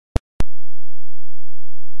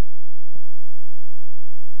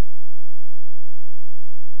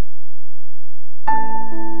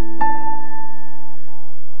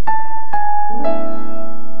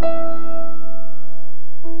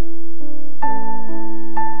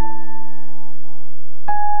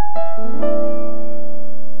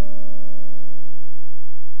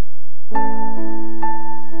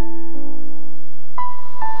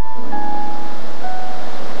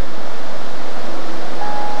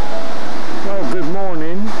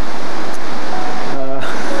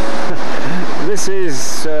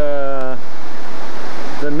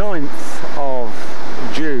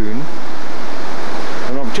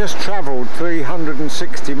just travelled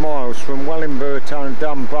 360 miles from Wellingborough and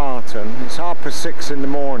Dumbarton. It's 6:30 in the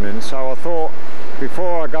morning, so I thought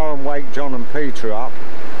before I go and wake John and Peter up,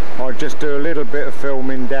 I'd just do a little bit of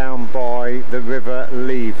filming down by the River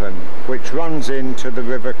Leven, which runs into the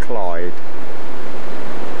River Clyde.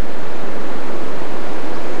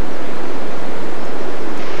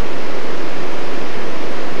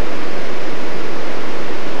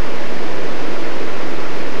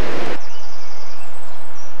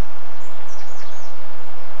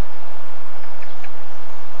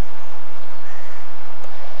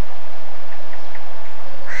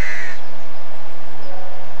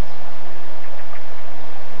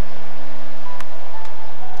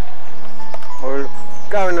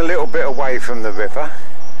 Going a little bit away from the river,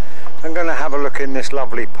 I'm going to have a look in this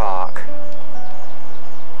lovely park.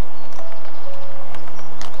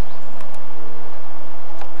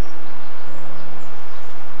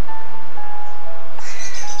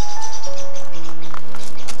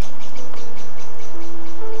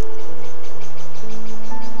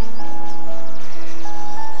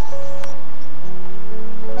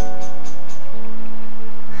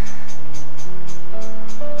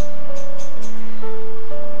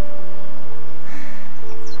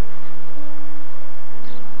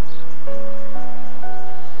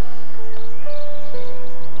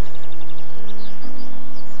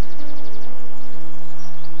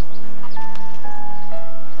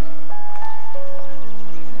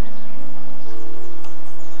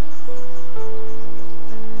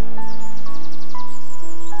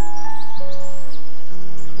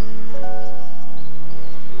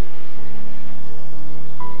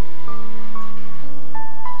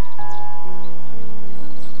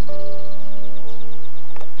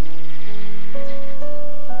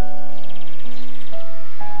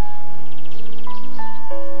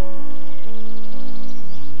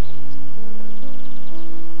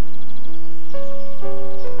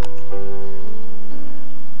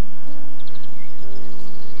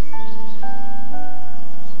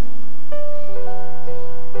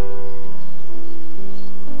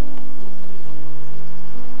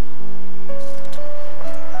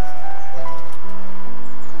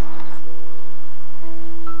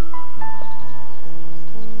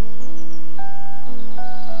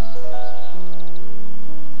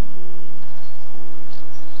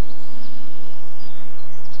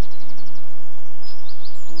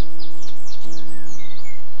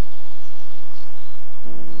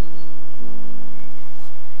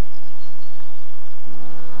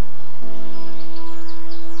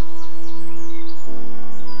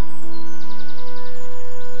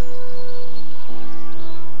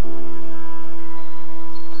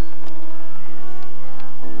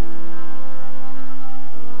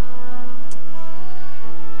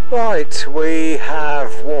 Right, we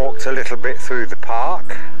have walked a little bit through the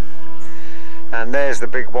park, and there's the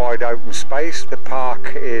big wide open space. The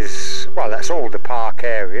park is, well, that's all the park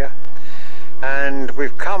area, and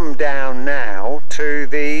we've come down now to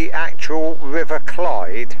the actual River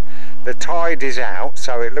Clyde. The tide is out,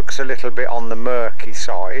 so it looks a little bit on the murky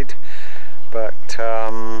side, but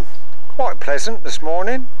quite pleasant this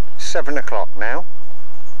morning. 7 o'clock now.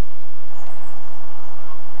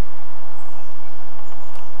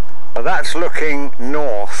 Well, that's looking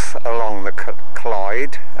north along the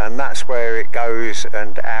Clyde, and that's where it goes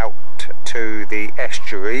and out to the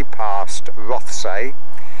estuary past Rothsay,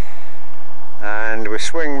 and we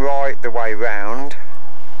swing right the way round,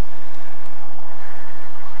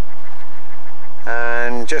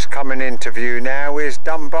 and just coming into view now is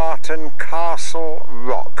Dumbarton Castle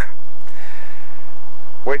Rock,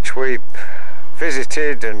 which we've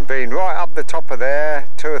visited and been right up the top of there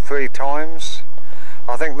 2 or 3 times.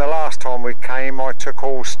 I think the last time we came I took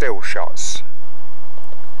all still shots.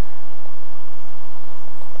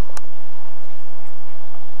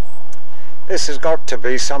 This has got to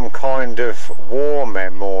be some kind of war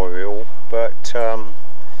memorial, but don't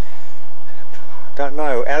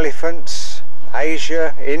know, elephants,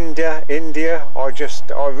 Asia, India,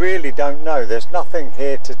 I really don't know. There's nothing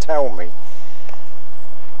here to tell me.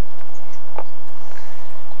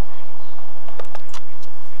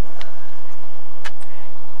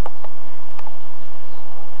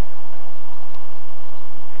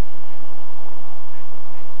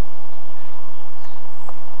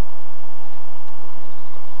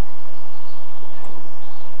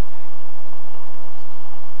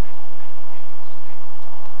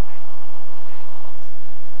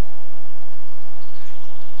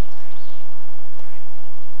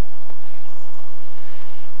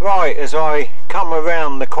 Right, as I come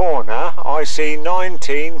around the corner I see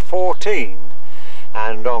 1914,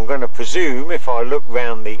 and I'm going to presume if I look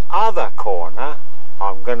round the other corner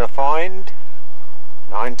I'm gonna find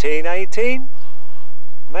 1918,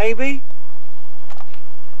 maybe.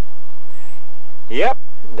 Yep,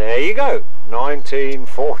 there you go.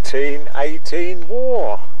 1914-18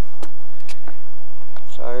 war.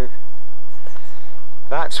 So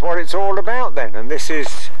that's what it's all about then, and this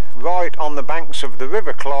is right on the banks of the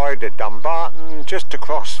River Clyde at Dumbarton, just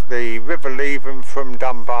across the River Leven from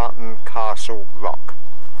Dumbarton Castle Rock.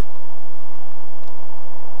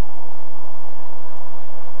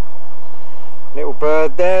 Little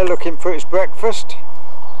bird there looking for its breakfast.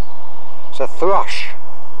 It's a thrush.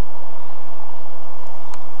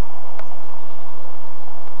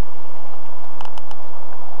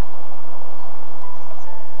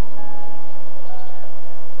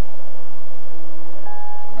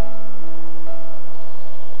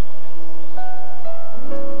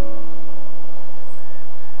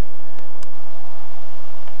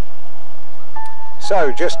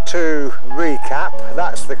 So just to recap,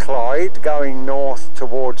 that's the Clyde going north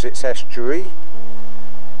towards its estuary.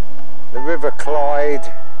 The River Clyde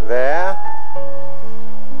there.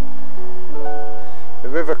 The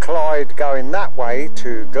River Clyde going that way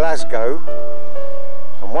to Glasgow.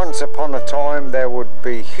 And once upon a time there would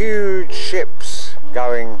be huge ships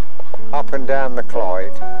going up and down the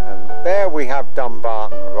Clyde. And there we have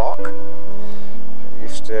Dumbarton Rock.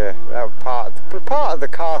 Part of the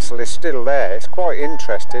castle is still there. It's quite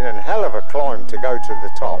interesting and a hell of a climb to go to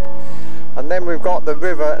the top. And then we've got the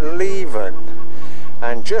River Leven,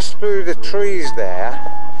 and just through the trees there,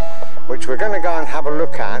 which we're going to go and have a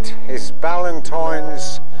look at, is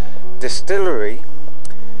Ballantyne's distillery,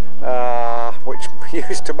 which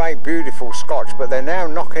used to make beautiful scotch, but they're now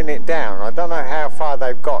knocking it down. I don't know how far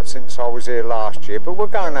they've got since I was here last year, but we'll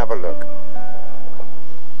go and have a look.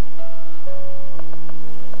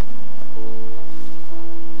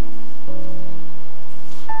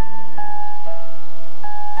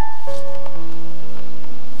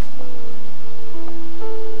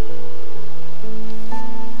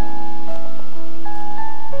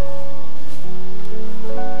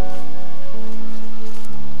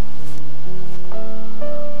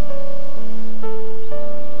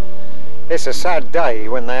 It's a sad day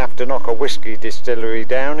when they have to knock a whisky distillery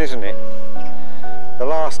down, isn't it? The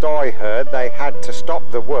last I heard, they had to stop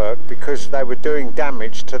the work because they were doing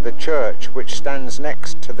damage to the church which stands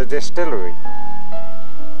next to the distillery.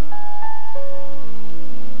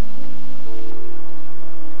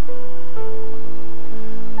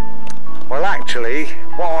 Well, actually,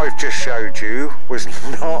 what I've just showed you was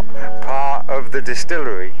not part of the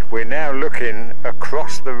distillery. We're now looking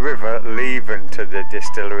across the River Leven to the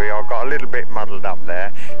distillery. I got a little bit muddled up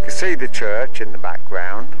there. You can see the church in the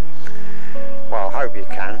background. Well, I hope you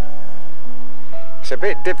can. It's a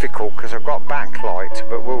bit difficult because I've got backlight,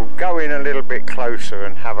 but we'll go in a little bit closer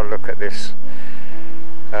and have a look at this.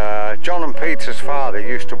 John and Peter's father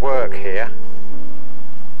used to work here.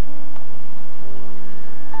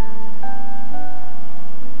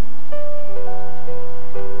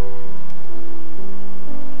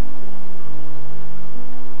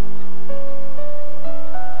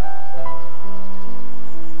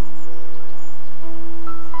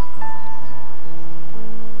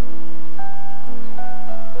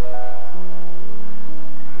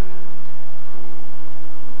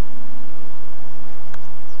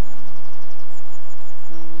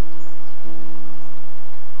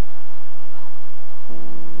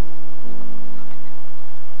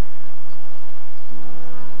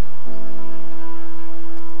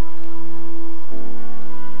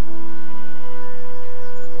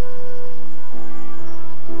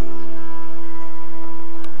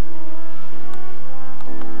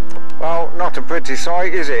 Not a pretty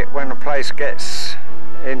sight, is it, when a place gets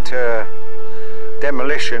into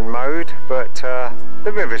demolition mode, but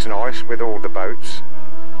the river's nice with all the boats.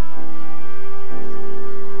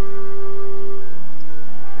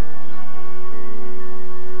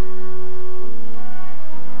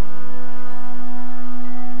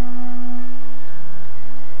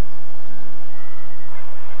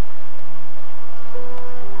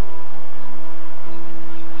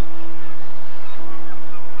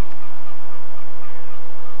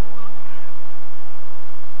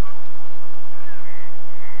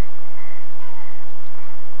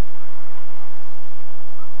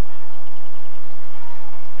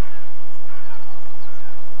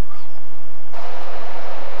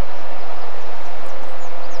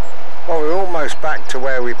 Well, we're almost back to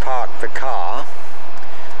where we parked the car.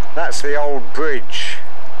 That's the old bridge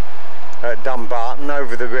at Dumbarton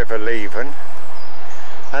over the River Leven,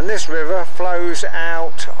 and this river flows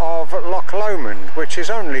out of Loch Lomond, which is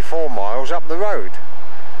only 4 miles up the road.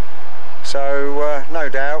 So no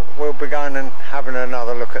doubt we'll be going and having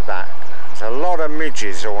another look at that. There's a lot of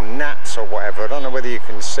midges or gnats or whatever, I don't know whether you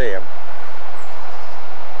can see them.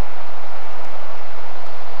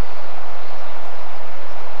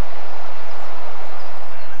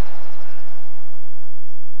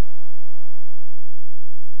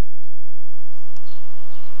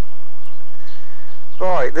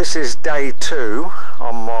 Right, this is day 2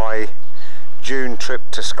 on my June trip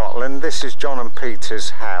to Scotland. This is John and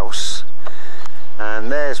Peter's house,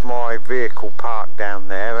 and there's my vehicle parked down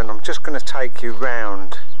there, and I'm just going to take you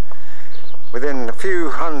round within a few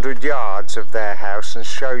hundred yards of their house and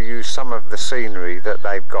show you some of the scenery that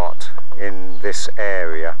they've got in this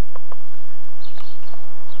area.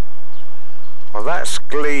 Well, that's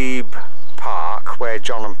Glebe Park where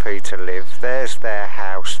John and Peter live. There's their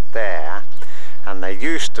house there. And they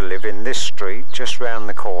used to live in this street just round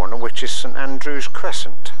the corner, which is St Andrew's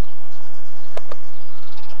Crescent.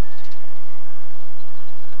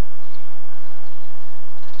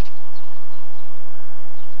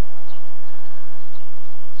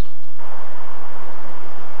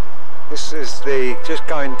 This is just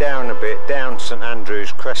going down a bit, down St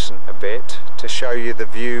Andrew's Crescent a bit, to show you the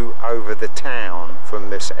view over the town from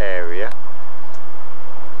this area.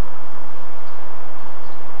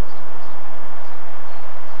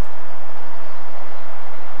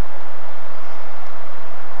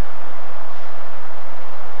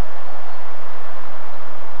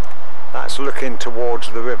 That's looking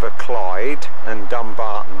towards the River Clyde and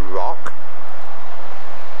Dumbarton Rock.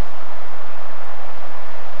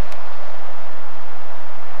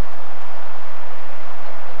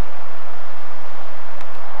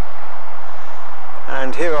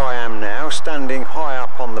 And here I am now, standing high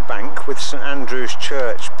up on the bank with St Andrew's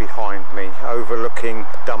Church behind me, overlooking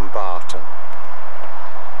Dumbarton.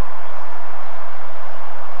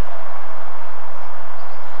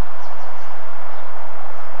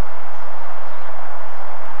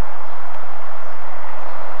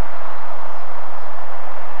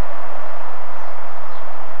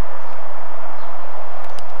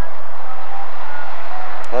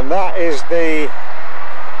 And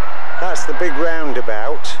that's the big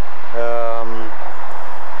roundabout.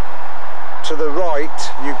 To the right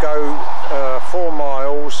you go 4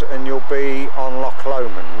 miles and you'll be on Loch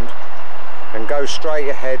Lomond, and go straight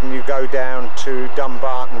ahead and you go down to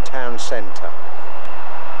Dumbarton town centre.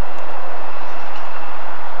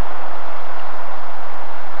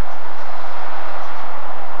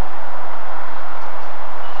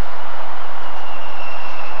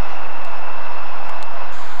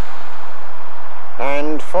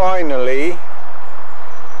 And finally,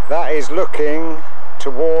 that is looking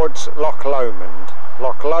towards Loch Lomond.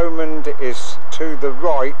 Loch Lomond is to the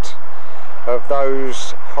right of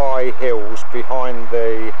those high hills behind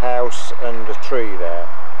the house and the tree there.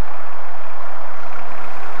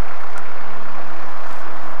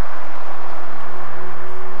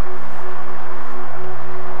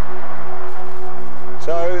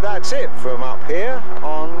 So that's it from up here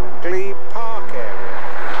on Glebe Park area.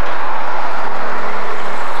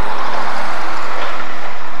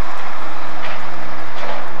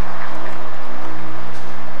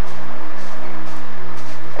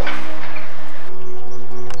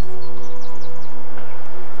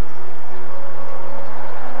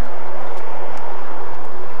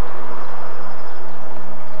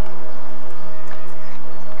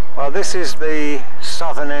 Well, this is the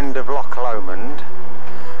southern end of Loch Lomond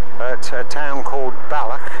at a town called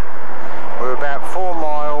Balloch. We're about 4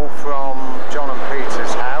 miles from John and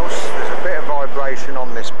Peter's house. There's a bit of vibration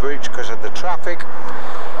on this bridge because of the traffic.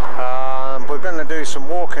 We're going to do some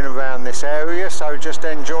walking around this area, so just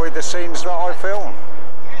enjoy the scenes that I film.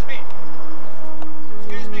 Excuse me.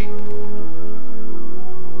 Excuse me.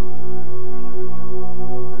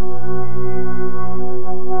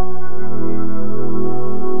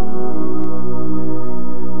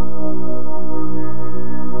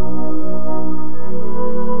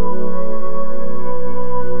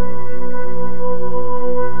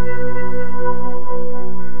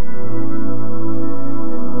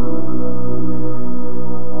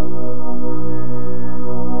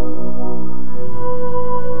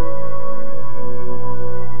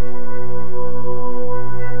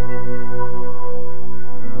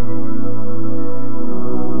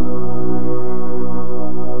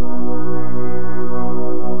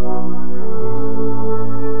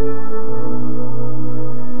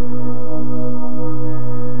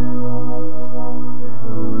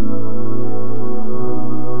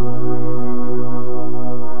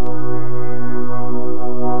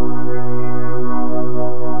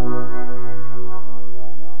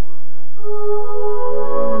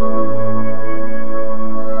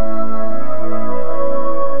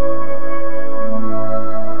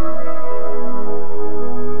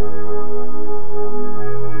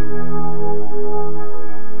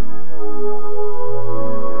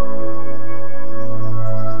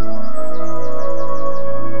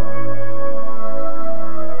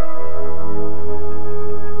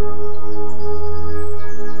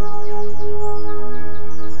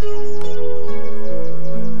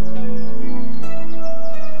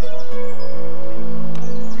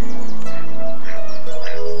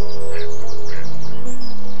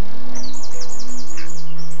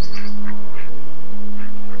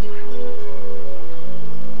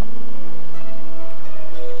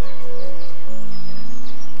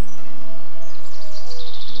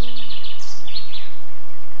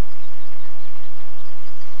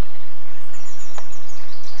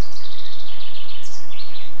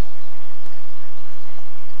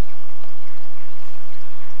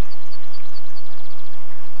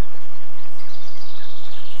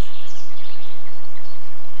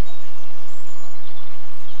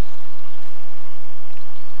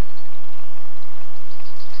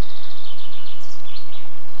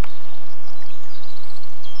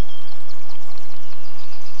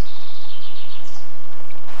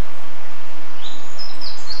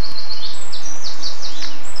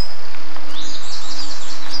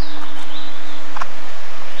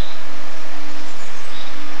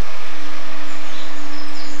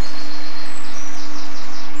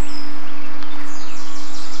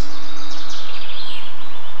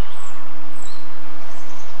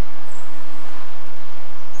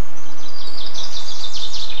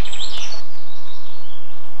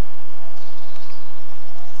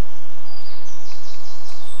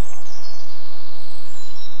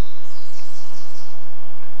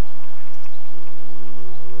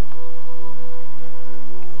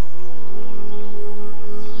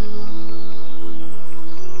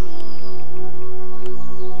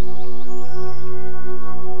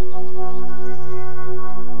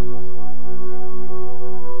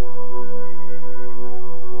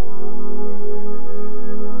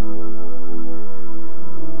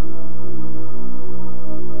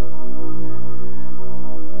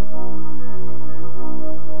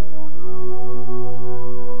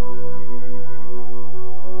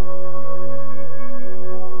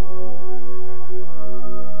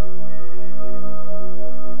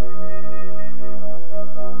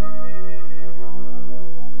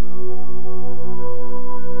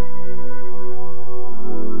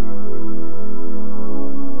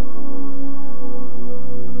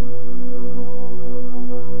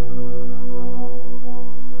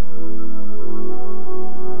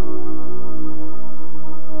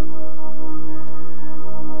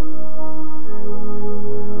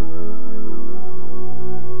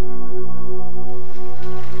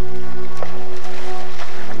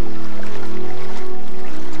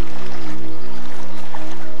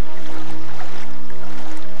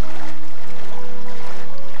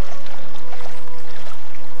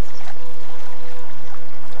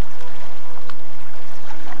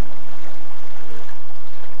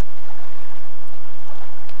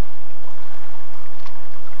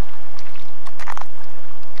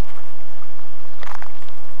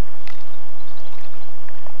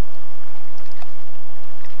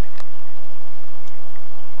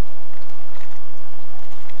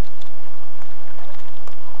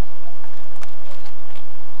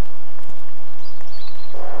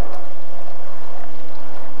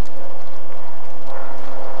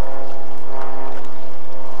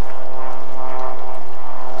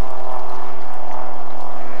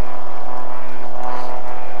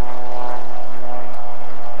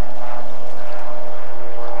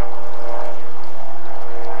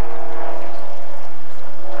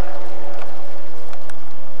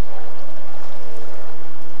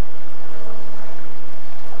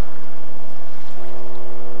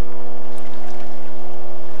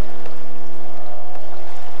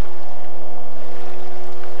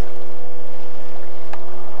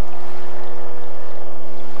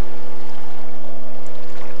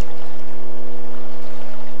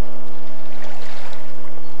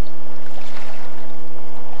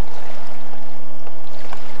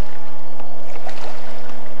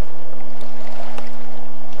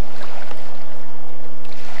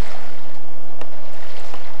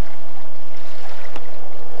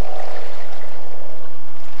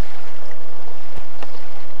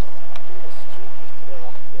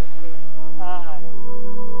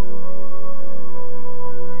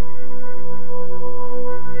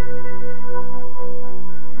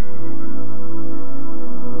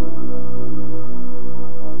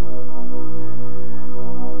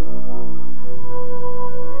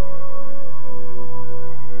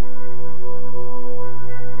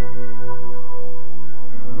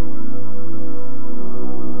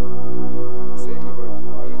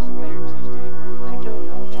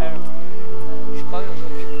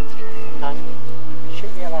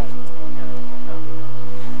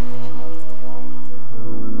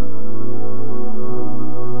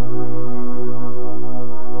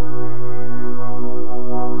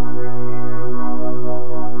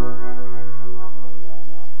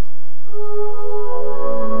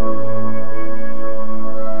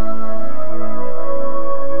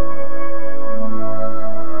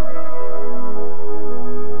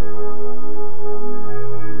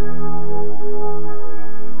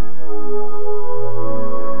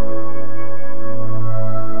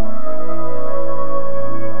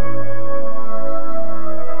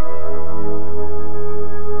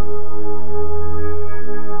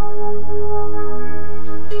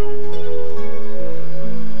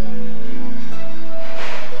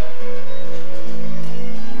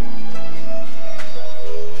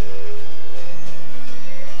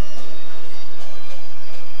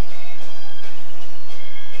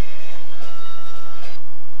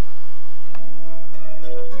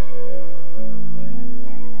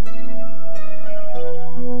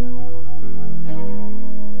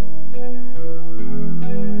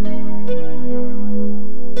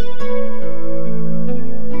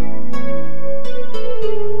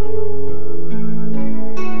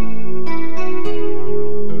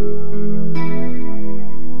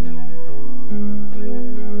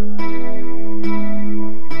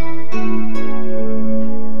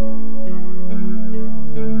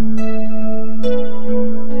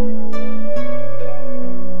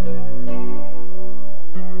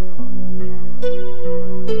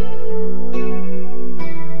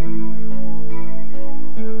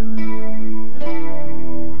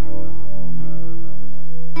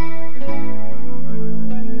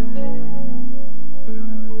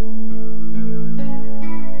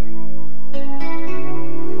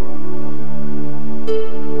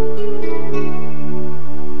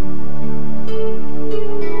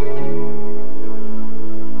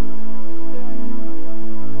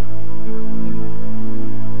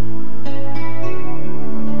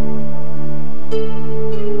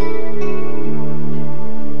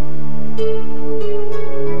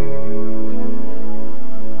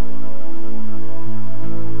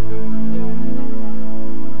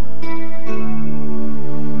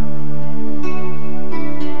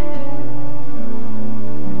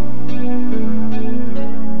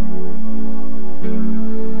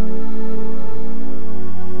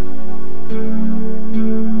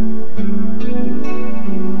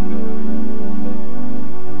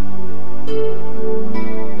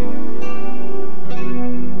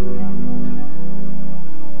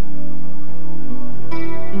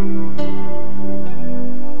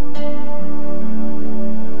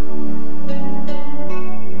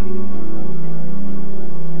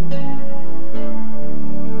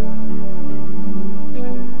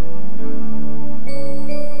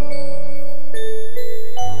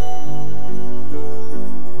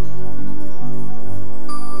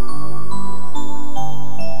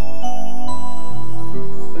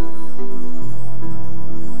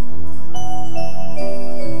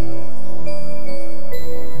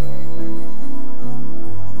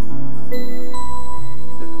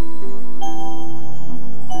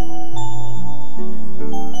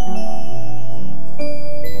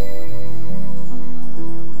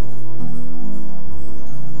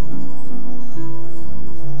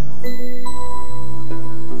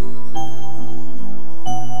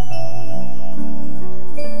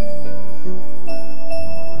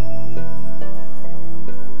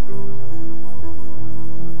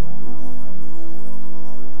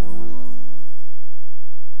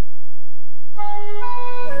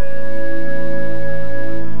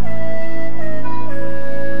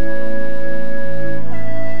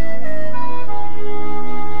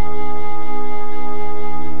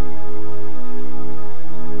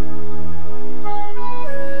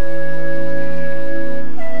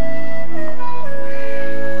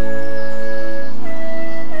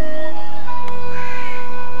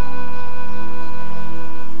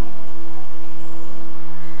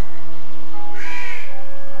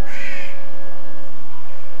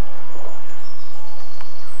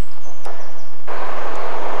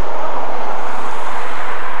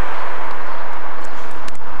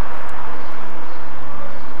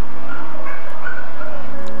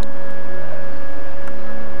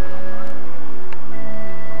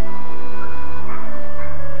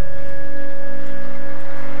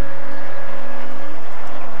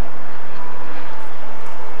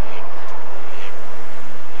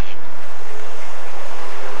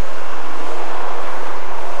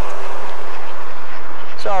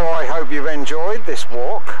 hope you've enjoyed this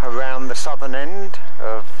walk around the southern end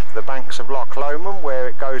of the banks of Loch Lomond, where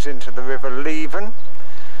it goes into the River Leven,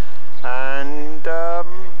 and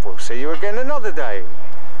we'll see you again another day.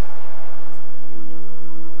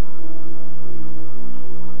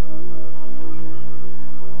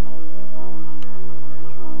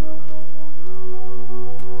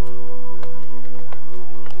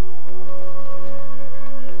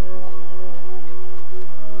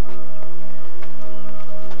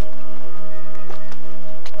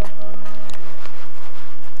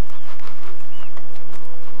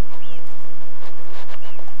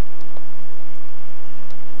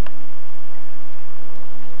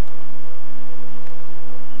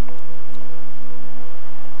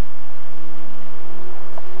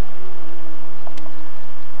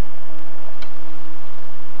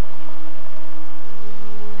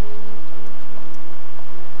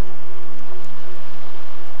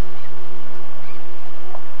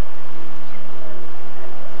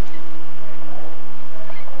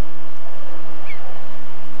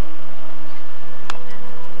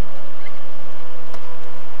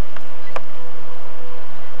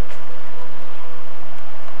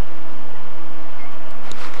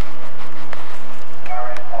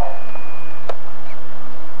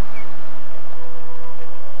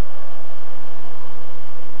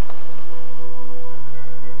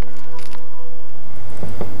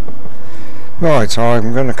 Right,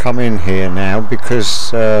 I'm going to come in here now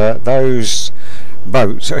because those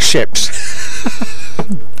boats, ships,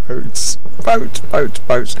 boats.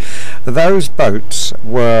 Those boats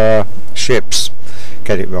were ships,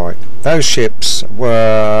 get it right. Those ships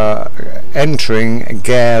were entering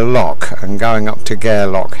Gare Loch and going up to Gare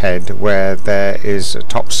Loch Head, where there is a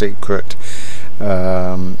top secret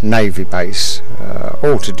Navy base,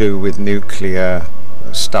 all to do with nuclear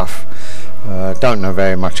stuff. Don't know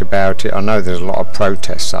very much about it. I know there's a lot of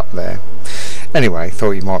protests up there. Anyway,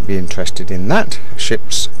 thought you might be interested in that.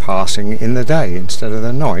 Ships passing in the day instead of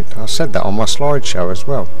the night. I said that on my slideshow as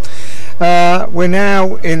well. We're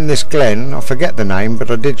now in this glen. I forget the name, but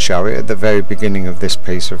I did show it at the very beginning of this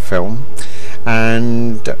piece of film.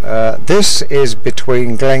 And this is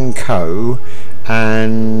between Glencoe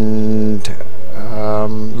and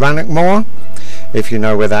Rannochmoor, if you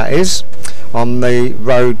know where that is, on the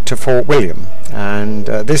road to Fort William. And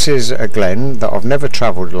this is a glen that I've never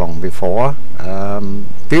travelled along before.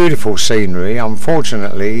 Beautiful scenery.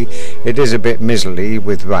 Unfortunately it is a bit miserly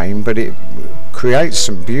with rain, but it creates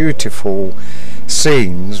some beautiful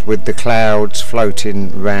scenes with the clouds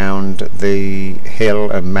floating round the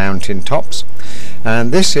hill and mountain tops.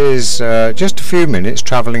 And this is just a few minutes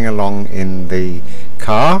travelling along in the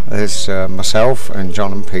car. There's myself and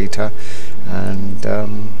John and Peter, and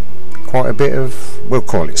quite a bit of, we'll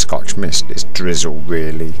call it Scotch mist, it's drizzle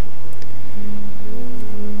really.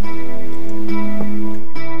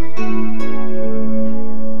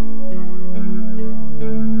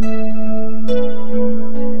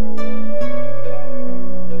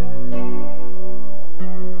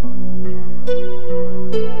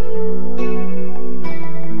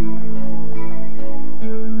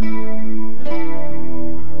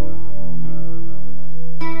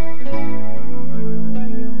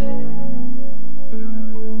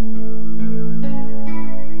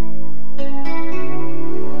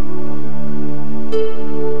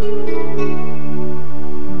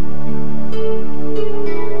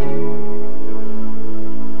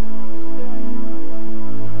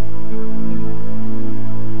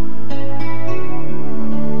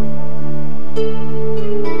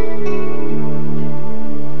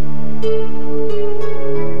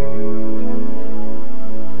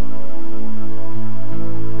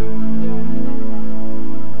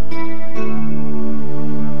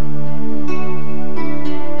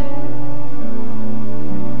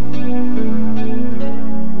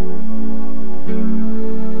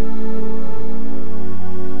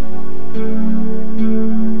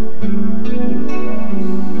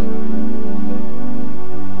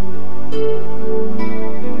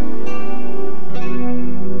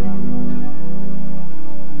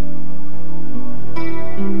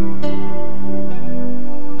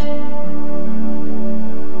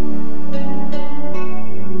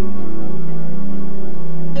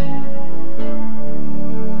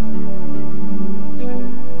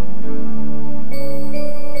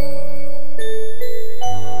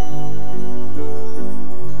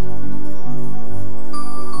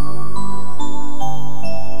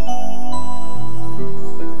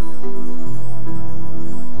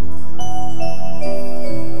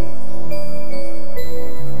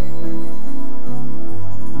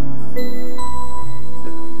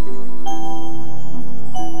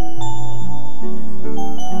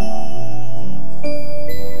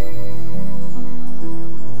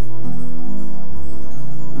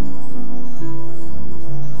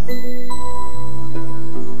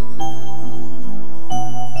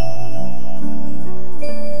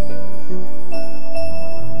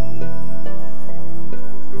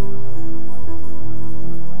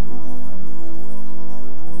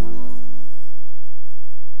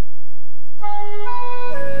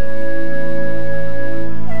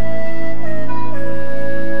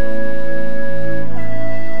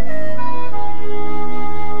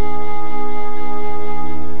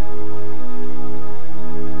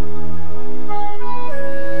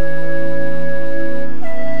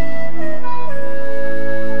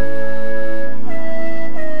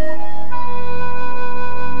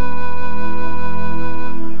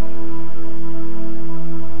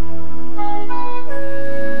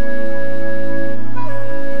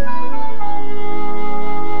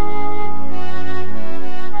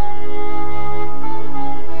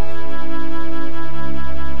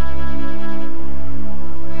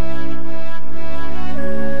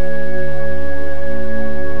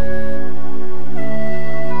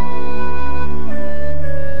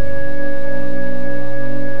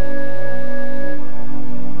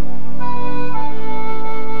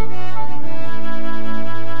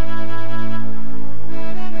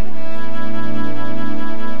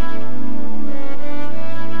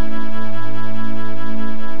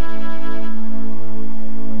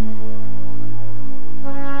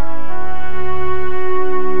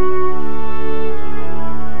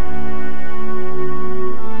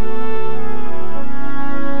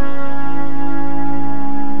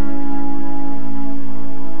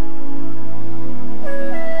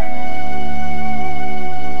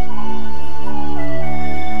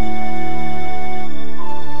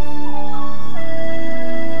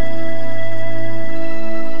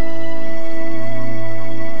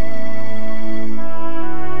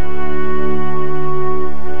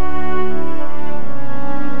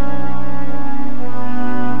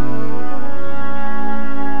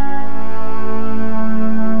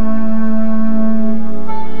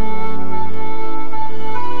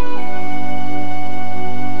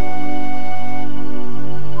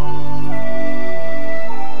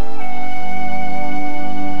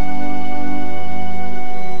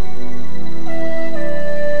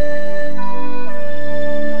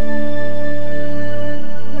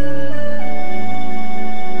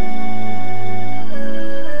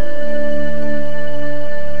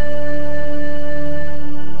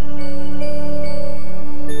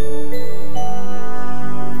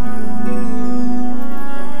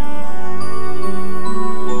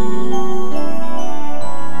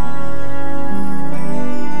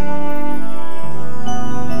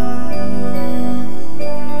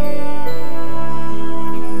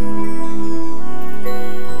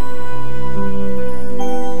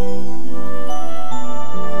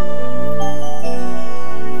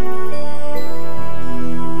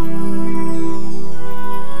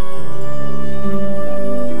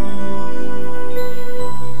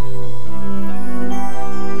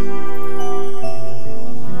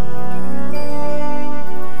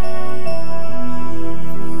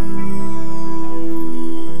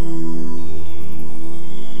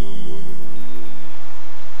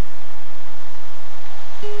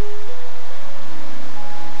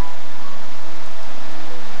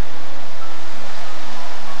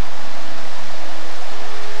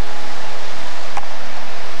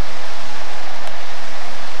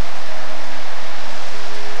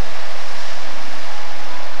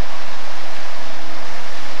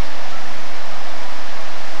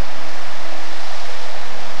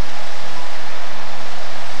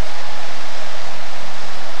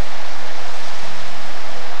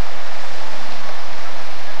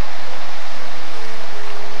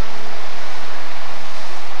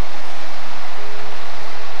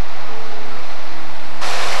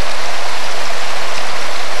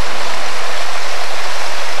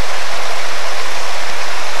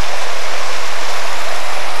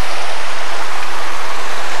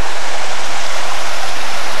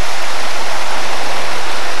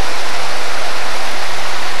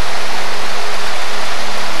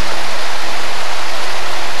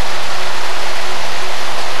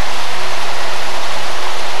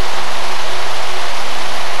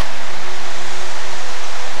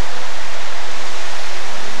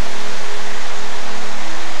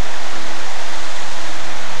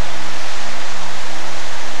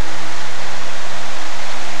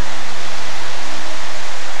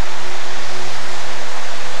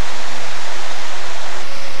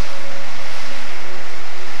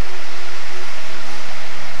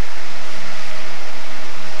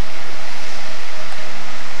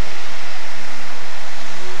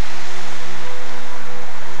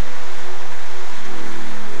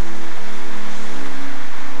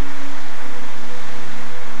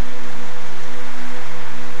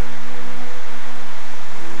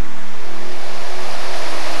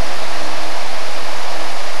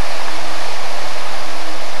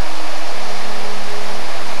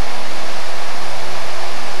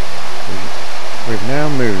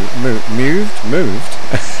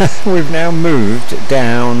 moved. We've now moved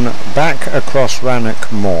down back across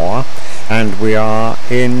Rannoch Moor, and we are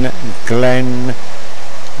in Glen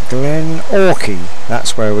Orkey.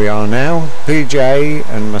 That's where we are now. PJ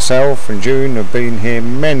and myself and June have been here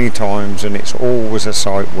many times, and it's always a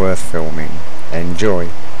sight worth filming. Enjoy.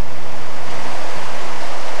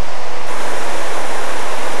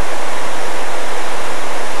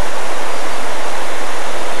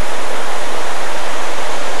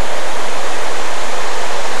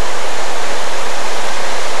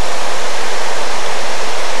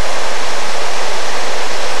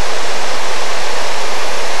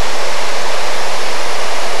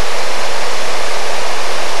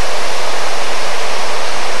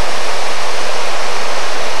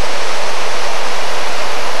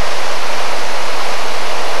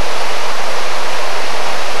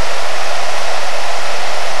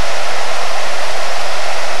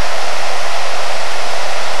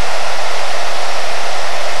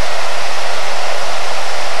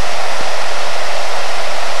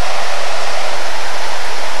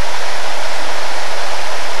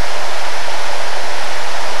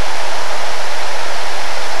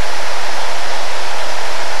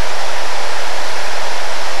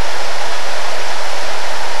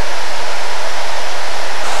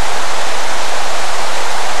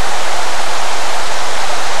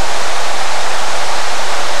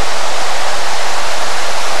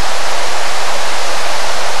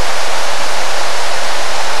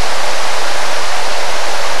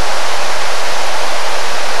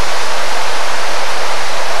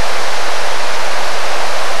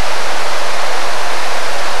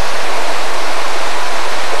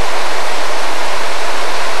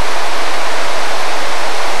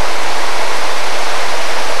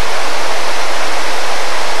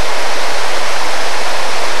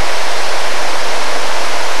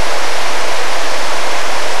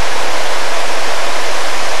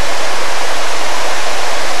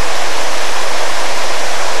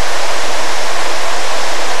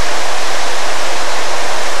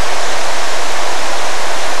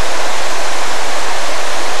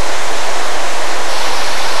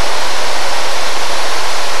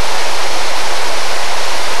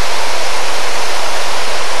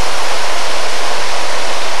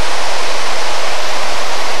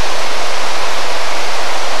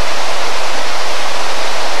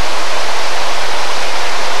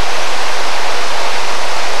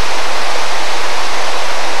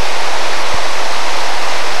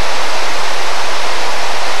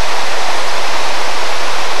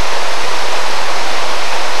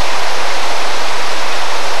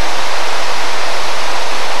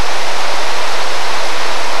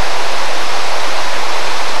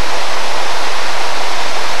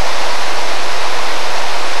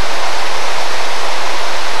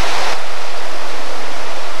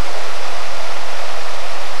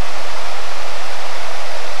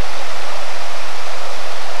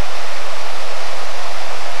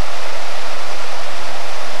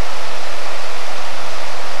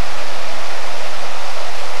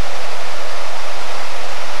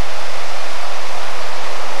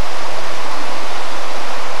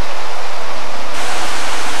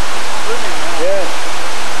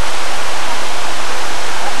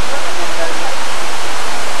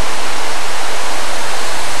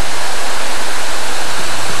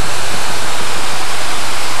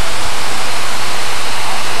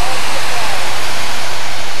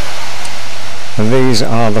 These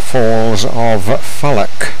are the falls of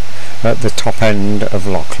BALLOCH at the top end of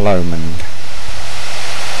Loch Lomond.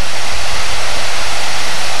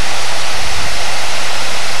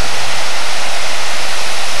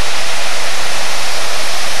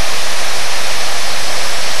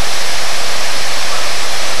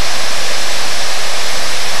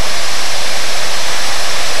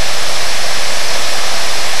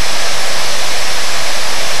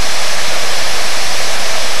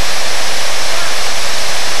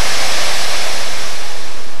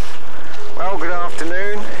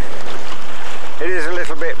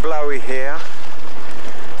 Blowy here,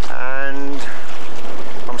 and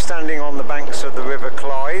I'm standing on the banks of the River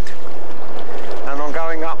Clyde, and I'm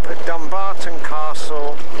going up at Dumbarton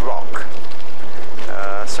Castle Rock,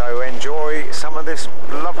 so enjoy some of this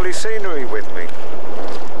lovely scenery with me.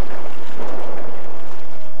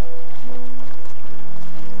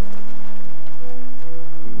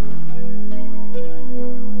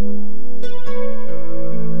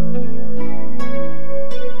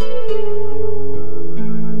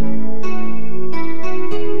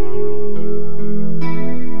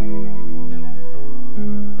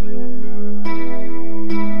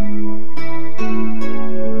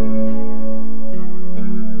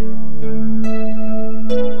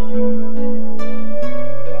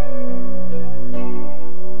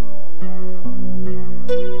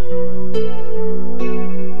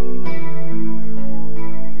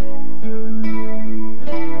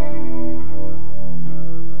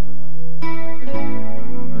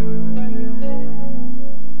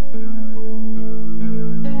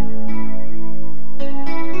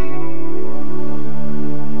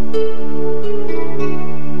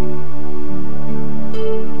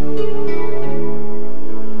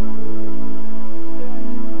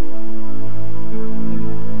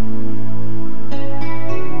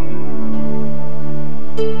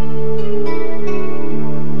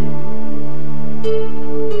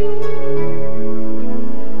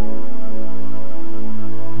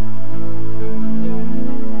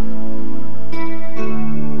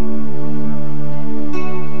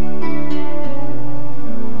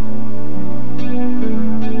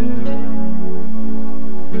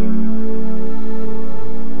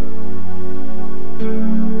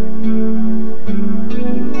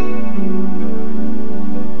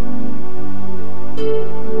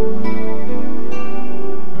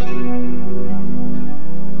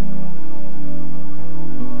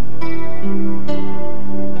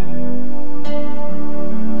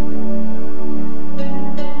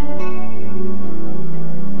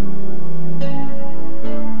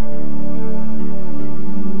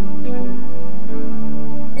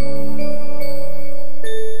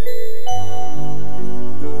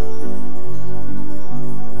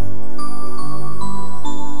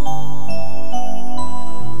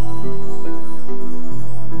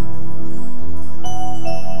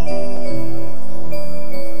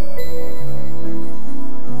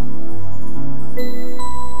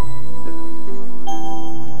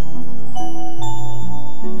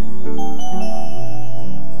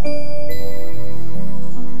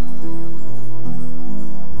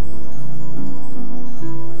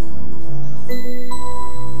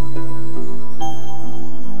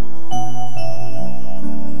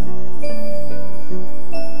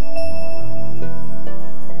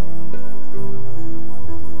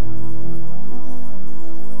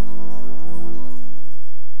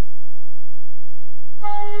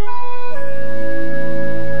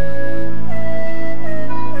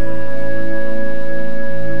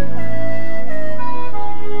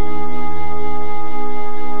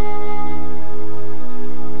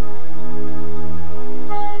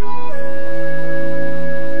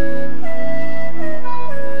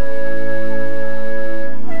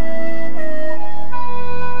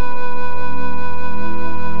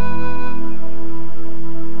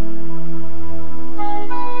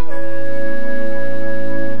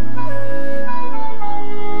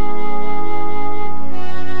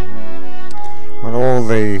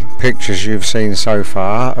 the pictures you've seen so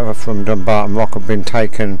far from Dumbarton Rock have been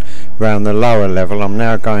taken around the lower level. I'm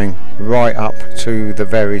now going right up to the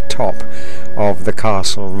very top of the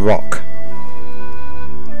castle rock.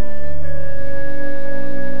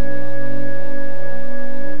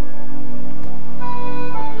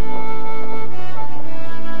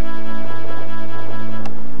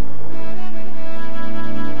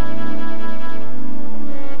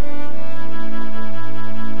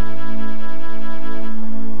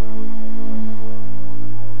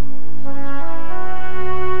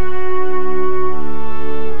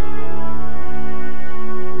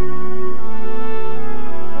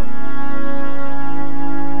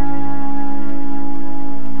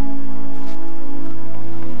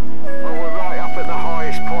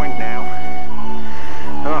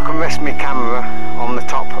 My camera on the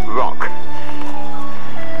top rock.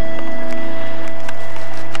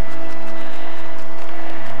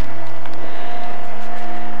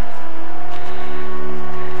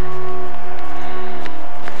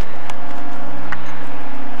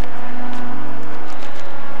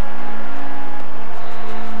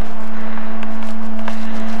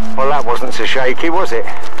 Well, that wasn't so shaky, was it?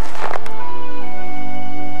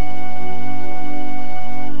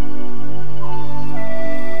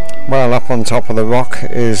 Well, up on top of the rock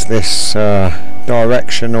is this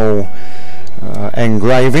directional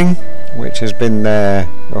engraving, which has been there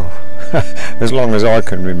as long as I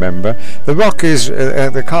can remember. The rock is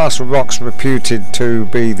the castle rock's reputed to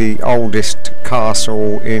be the oldest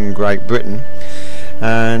castle in Great Britain,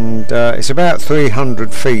 and it's about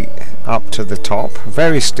 300 feet up to the top.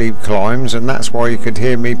 Very steep climbs, and that's why you could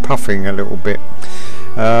hear me puffing a little bit.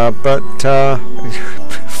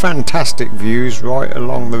 Fantastic views right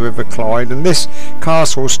along the River Clyde, and this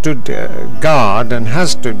castle stood guard and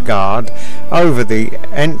has stood guard over the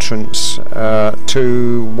entrance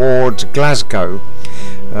towards Glasgow.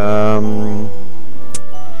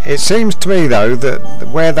 It seems to me though that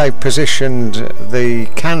where they positioned the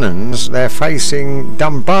cannons, they're facing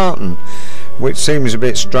Dumbarton, which seems a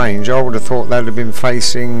bit strange. I would have thought they'd have been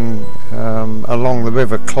facing along the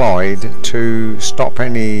River Clyde to stop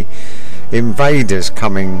any invaders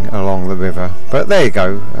coming along the river. But there you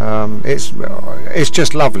go. It's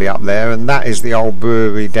just lovely up there, and that is the old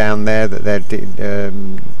brewery down there that they're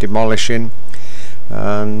demolishing.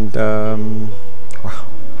 And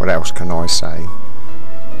what else can I say?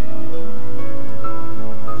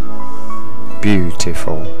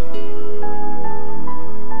 Beautiful.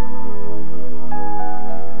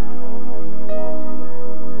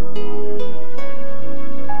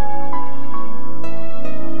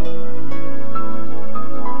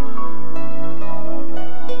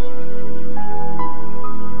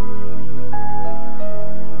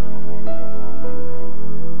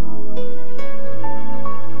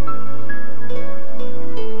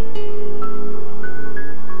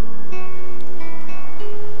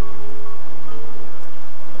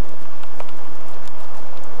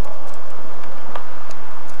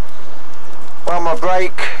 My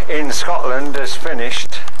break in Scotland has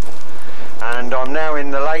finished, and I'm now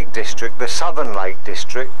in the Lake District, the Southern Lake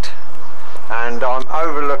District, and I'm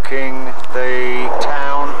overlooking the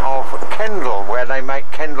town of Kendal, where they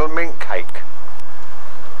make Kendal mint cake.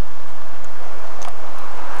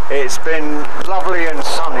 It's been lovely and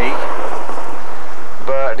sunny,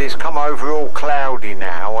 but it's come over all cloudy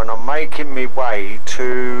now, and I'm making my way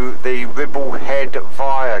to the Ribble Head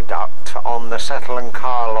Viaduct on the Settle and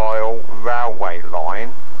Carlisle railway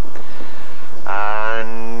line,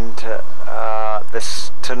 and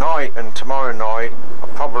tonight and tomorrow night I'll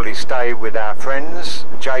probably stay with our friends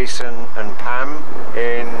Jason and Pam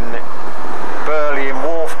in Burley and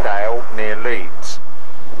Wharfdale near Leeds.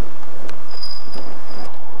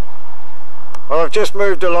 Well, I've just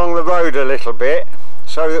moved along the road a little bit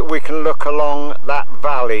so that we can look along that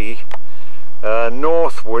valley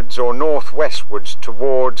northwards or northwestwards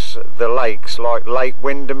towards the lakes like Lake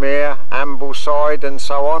Windermere, Ambleside and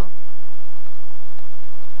so on.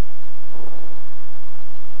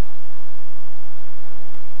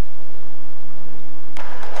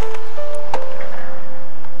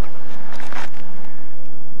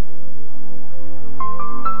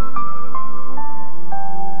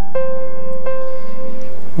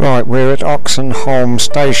 Right, we're at Oxenholme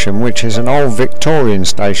Station, which is an old Victorian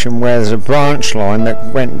station where there's a branch line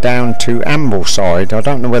that went down to Ambleside. I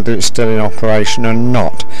don't know whether it's still in operation or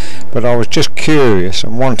not, but I was just curious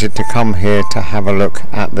and wanted to come here to have a look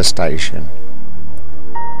at the station.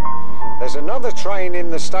 There's another train in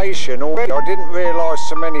the station already. I didn't realise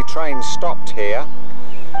so many trains stopped here.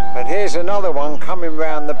 And here's another one coming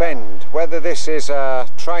round the bend. Whether this is a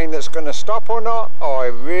train that's going to stop or not, I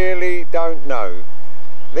really don't know.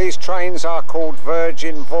 These trains are called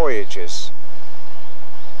Virgin Voyagers.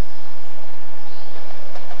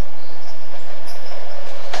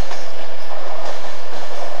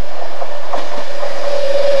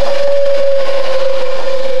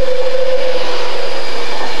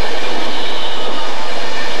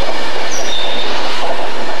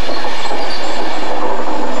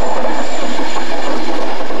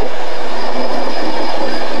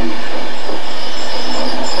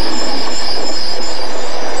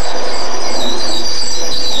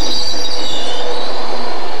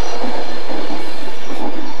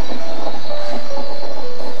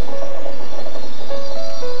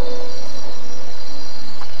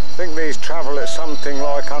 I think these travel at something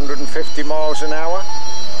like 150 miles an hour.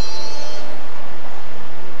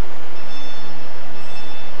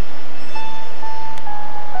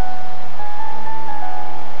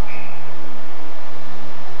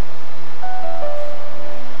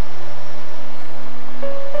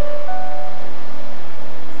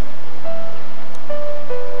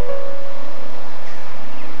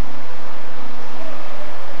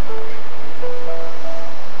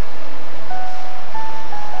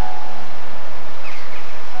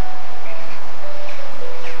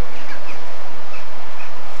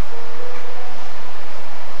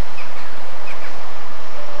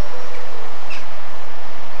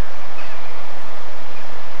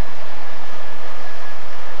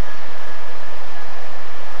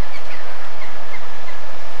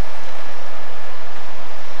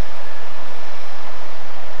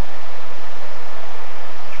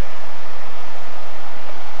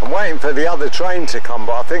 I'm waiting for the other train to come,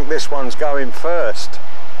 but I think this one's going first.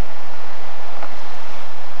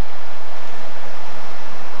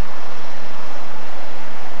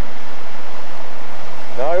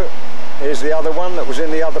 No, here's the other one that was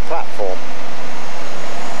in the other platform.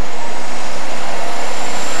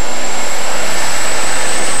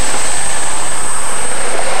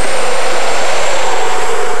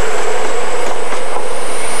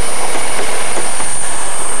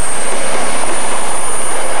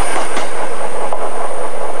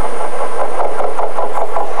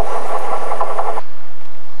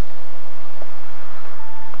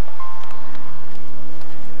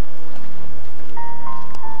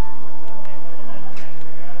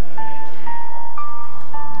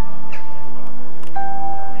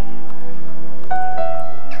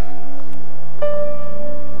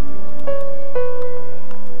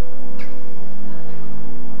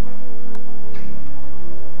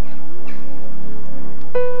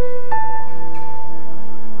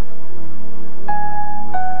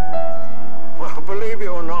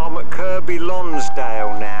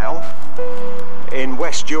 now in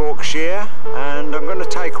West Yorkshire, and I'm going to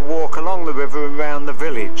take a walk along the river and around the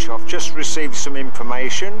village. I've just received some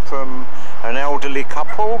information from an elderly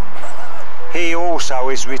couple. He also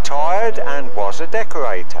is retired and was a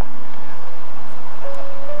decorator.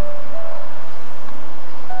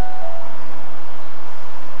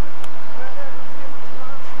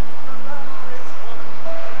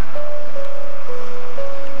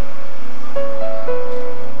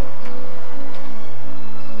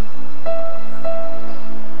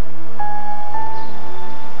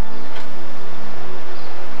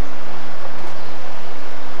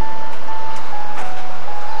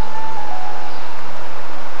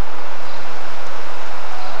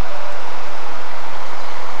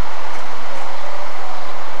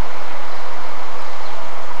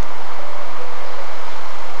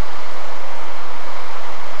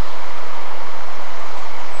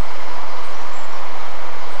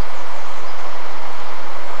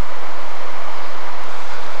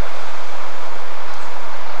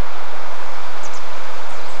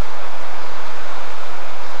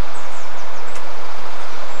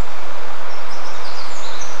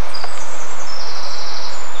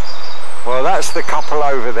 Well, that's the couple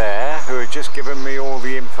over there who have just given me all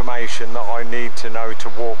the information that I need to know to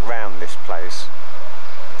walk round this place.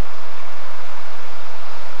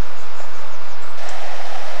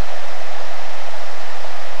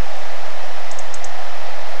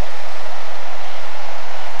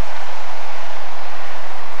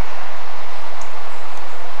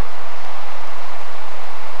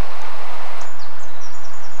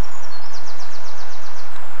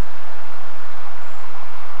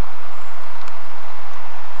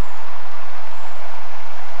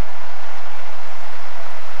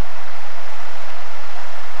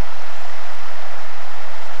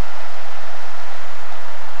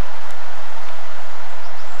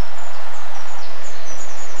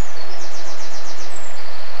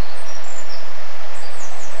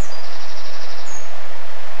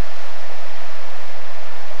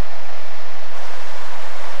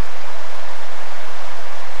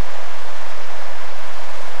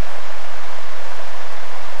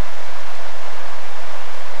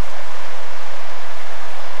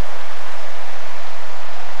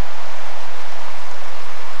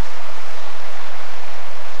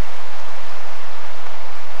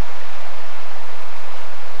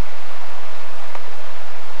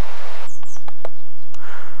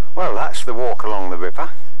 that's the walk along the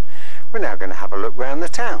river. We're now going to have a look round the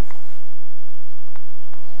town.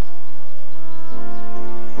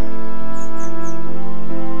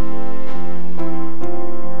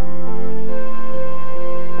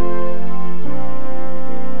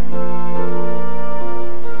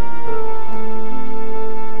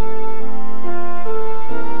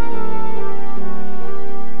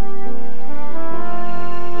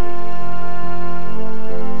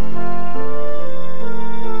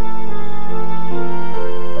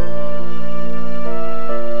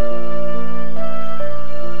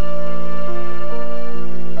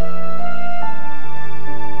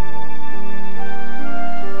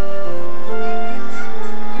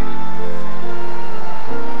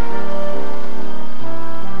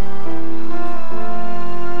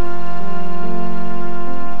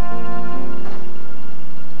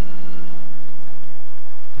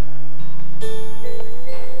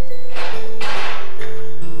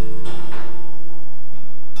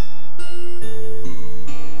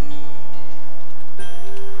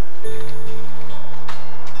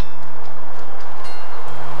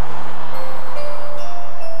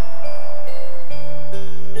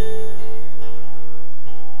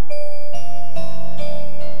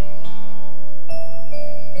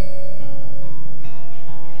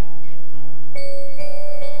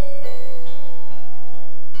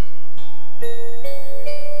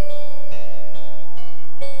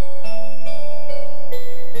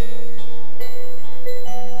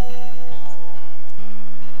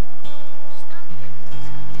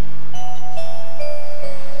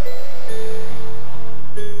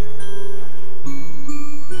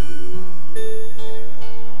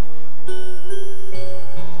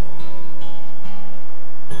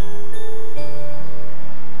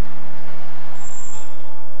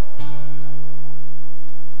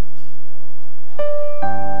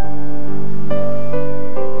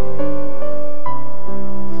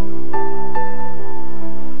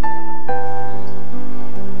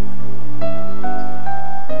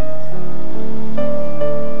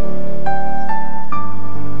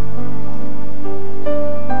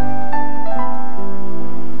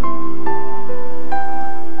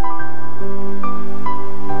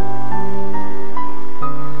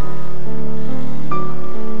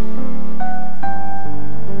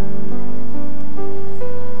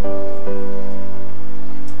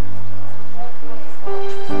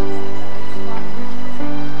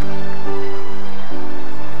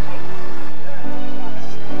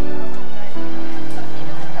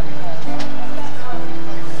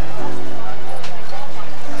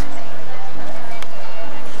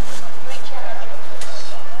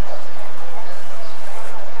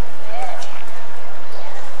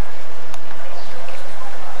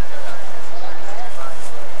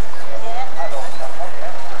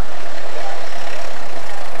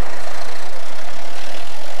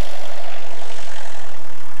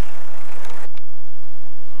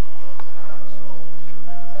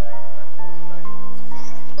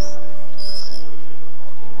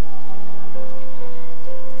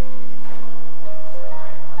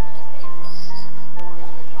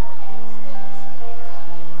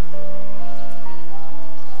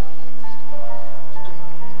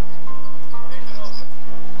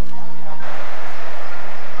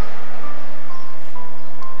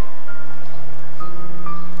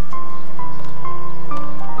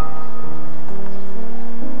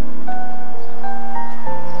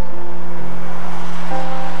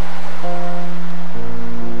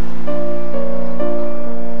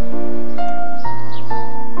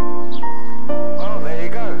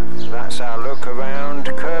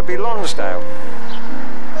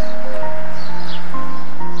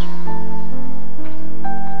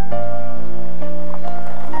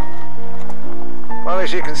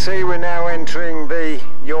 As you can see, we're now entering the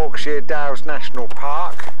Yorkshire Dales National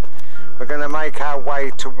Park. We're going to make our way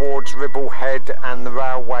towards Ribble Head and the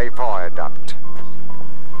railway viaduct.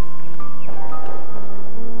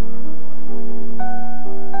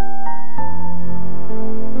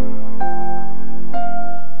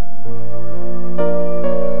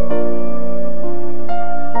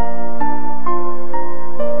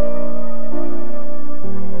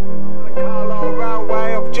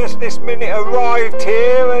 This minute arrived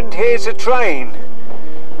here, and here's a train.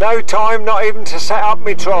 No time not even to set up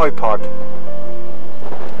my tripod.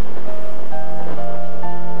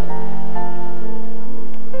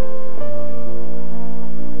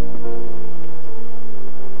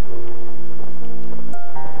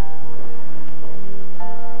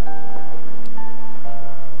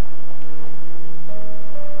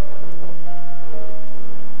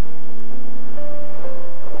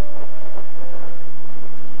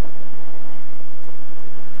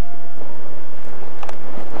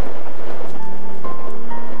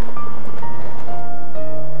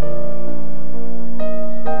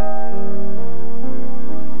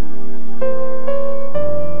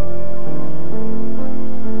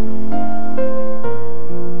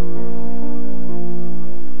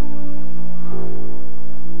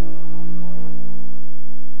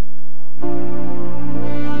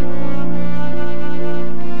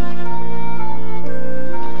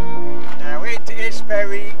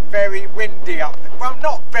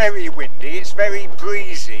 very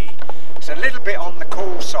breezy. It's a little bit on the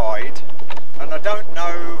cool side, and I don't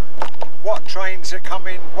know what trains are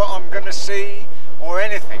coming, what I'm going to see or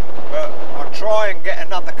anything, but I'll try and get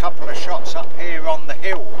another couple of shots up here on the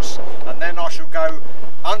hills, and then I shall go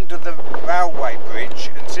under the railway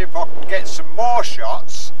bridge and see if I can get some more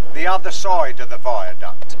shots the other side of the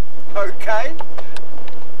viaduct. Okay?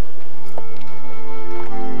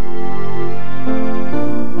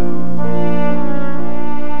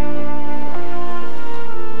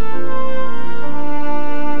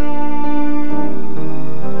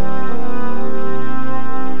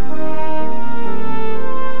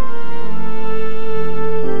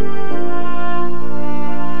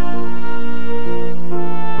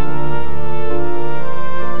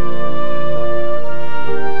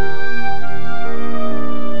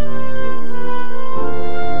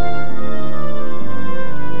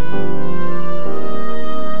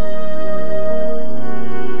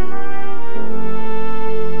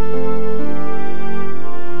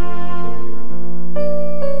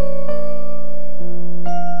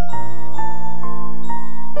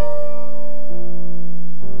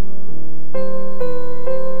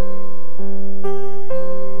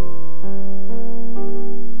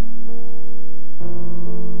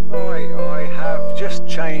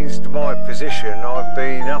 Changed my position. I've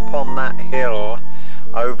been up on that hill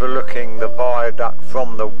overlooking the viaduct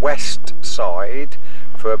from the west side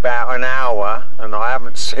for about an hour, and I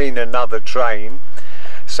haven't seen another train,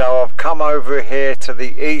 so I've come over here to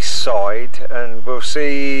the east side, and we'll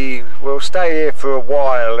stay here for a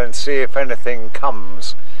while and see if anything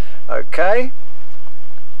comes. Okay?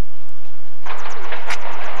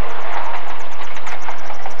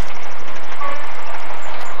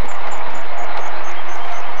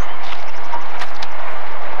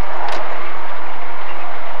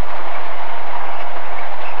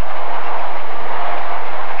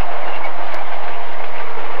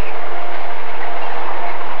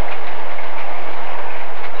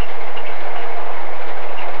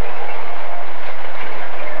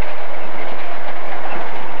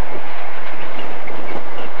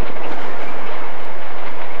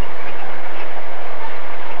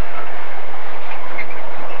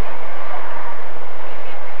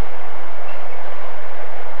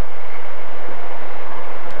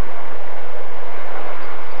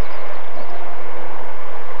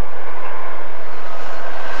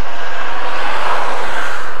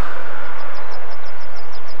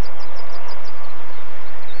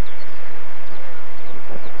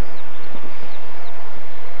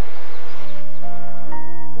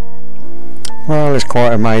 Well, it's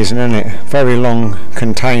quite amazing, isn't it? Very long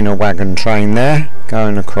container wagon train there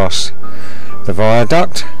going across the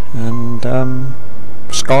viaduct, and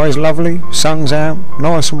sky's lovely, sun's out,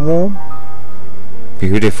 nice and warm,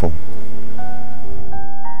 beautiful.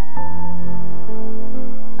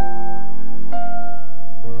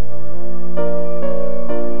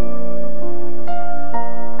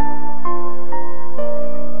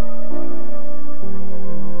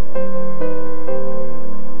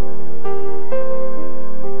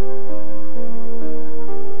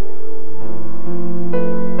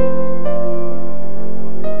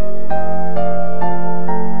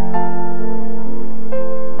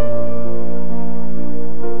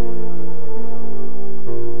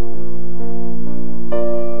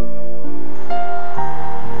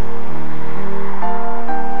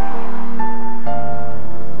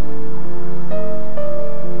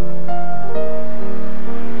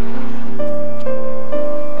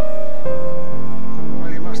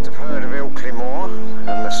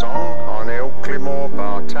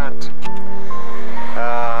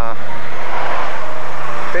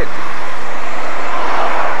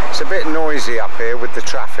 Up here with the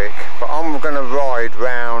traffic, but I'm going to ride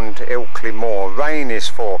round Ilkley Moor. Rain is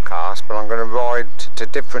forecast, but I'm going to ride to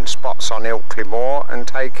different spots on Ilkley Moor and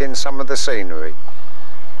take in some of the scenery.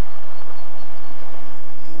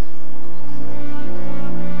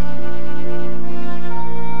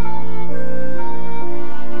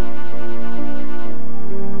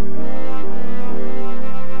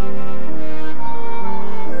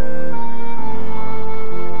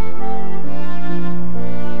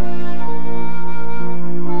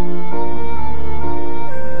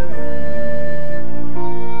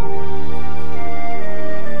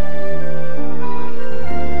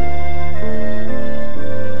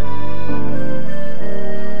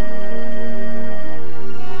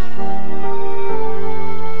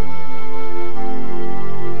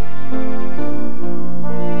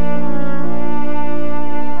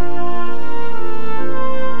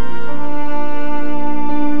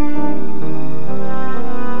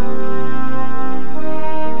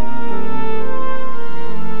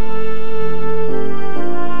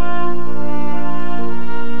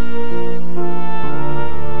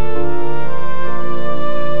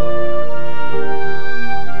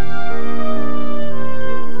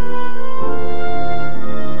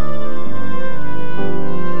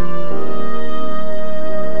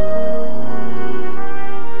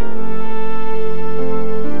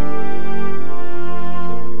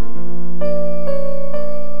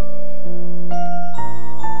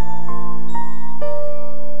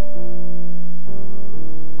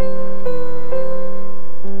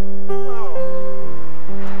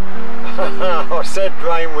 said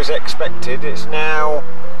rain was expected. It's now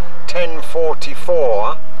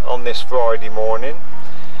 10:44 on this Friday morning,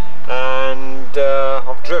 and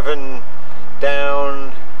I've driven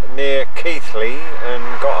down near Keighley and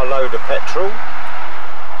got a load of petrol,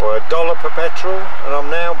 or a dollop of petrol, and I'm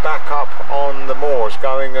now back up on the moors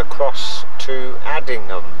going across to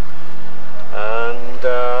Addingham, and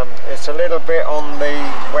it's a little bit on the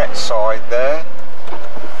wet side there.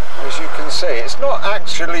 As you can see, it's not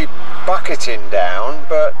actually bucketing down,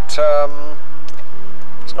 but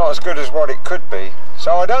it's not as good as what it could be.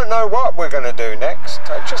 So I don't know what we're going to do next.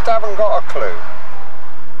 I just haven't got a clue.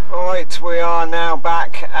 Right, we are now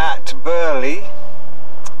back at Burley,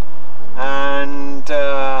 and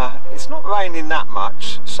it's not raining that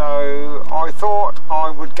much, so I thought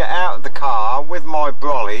I would get out of the car with my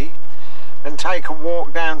brolly and take a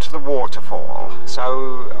walk down to the waterfall.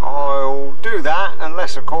 So I'll do that,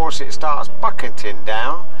 unless of course it starts bucketing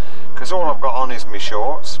down, because all I've got on is my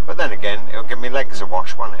shorts, but then again it'll give me legs a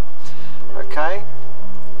wash, won't it?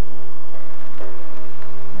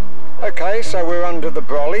 Okay, so we're under the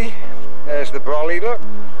brolly. There's the brolly, look,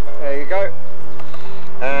 there you go.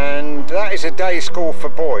 And that is a day school for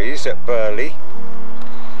boys at Burley,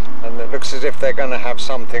 and it looks as if they're going to have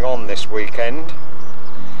something on this weekend.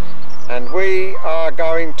 And we are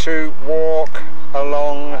going to walk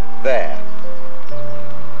along there.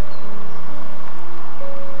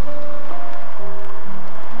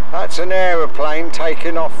 That's an aeroplane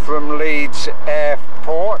taking off from Leeds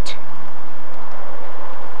Airport,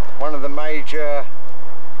 one of the major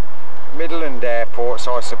Midland airports,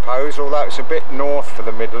 I suppose, although it's a bit north for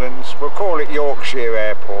the Midlands. We'll call it Yorkshire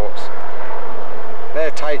airports.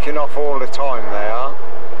 They're taking off all the time, they are.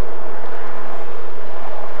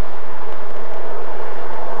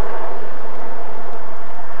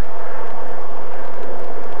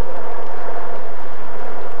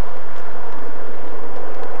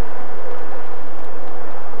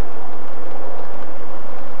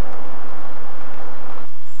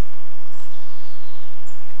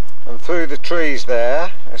 Through the trees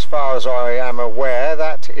there, as far as I am aware,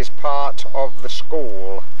 that is part of the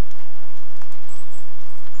school.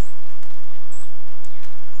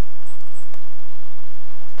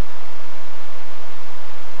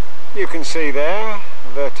 You can see there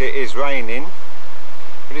that it is raining,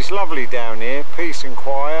 but it's lovely down here, peace and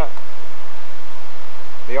quiet,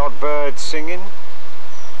 the odd birds singing,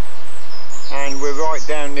 and we're right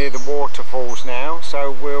down near the waterfalls now,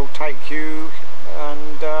 so we'll take you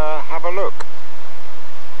and have a look.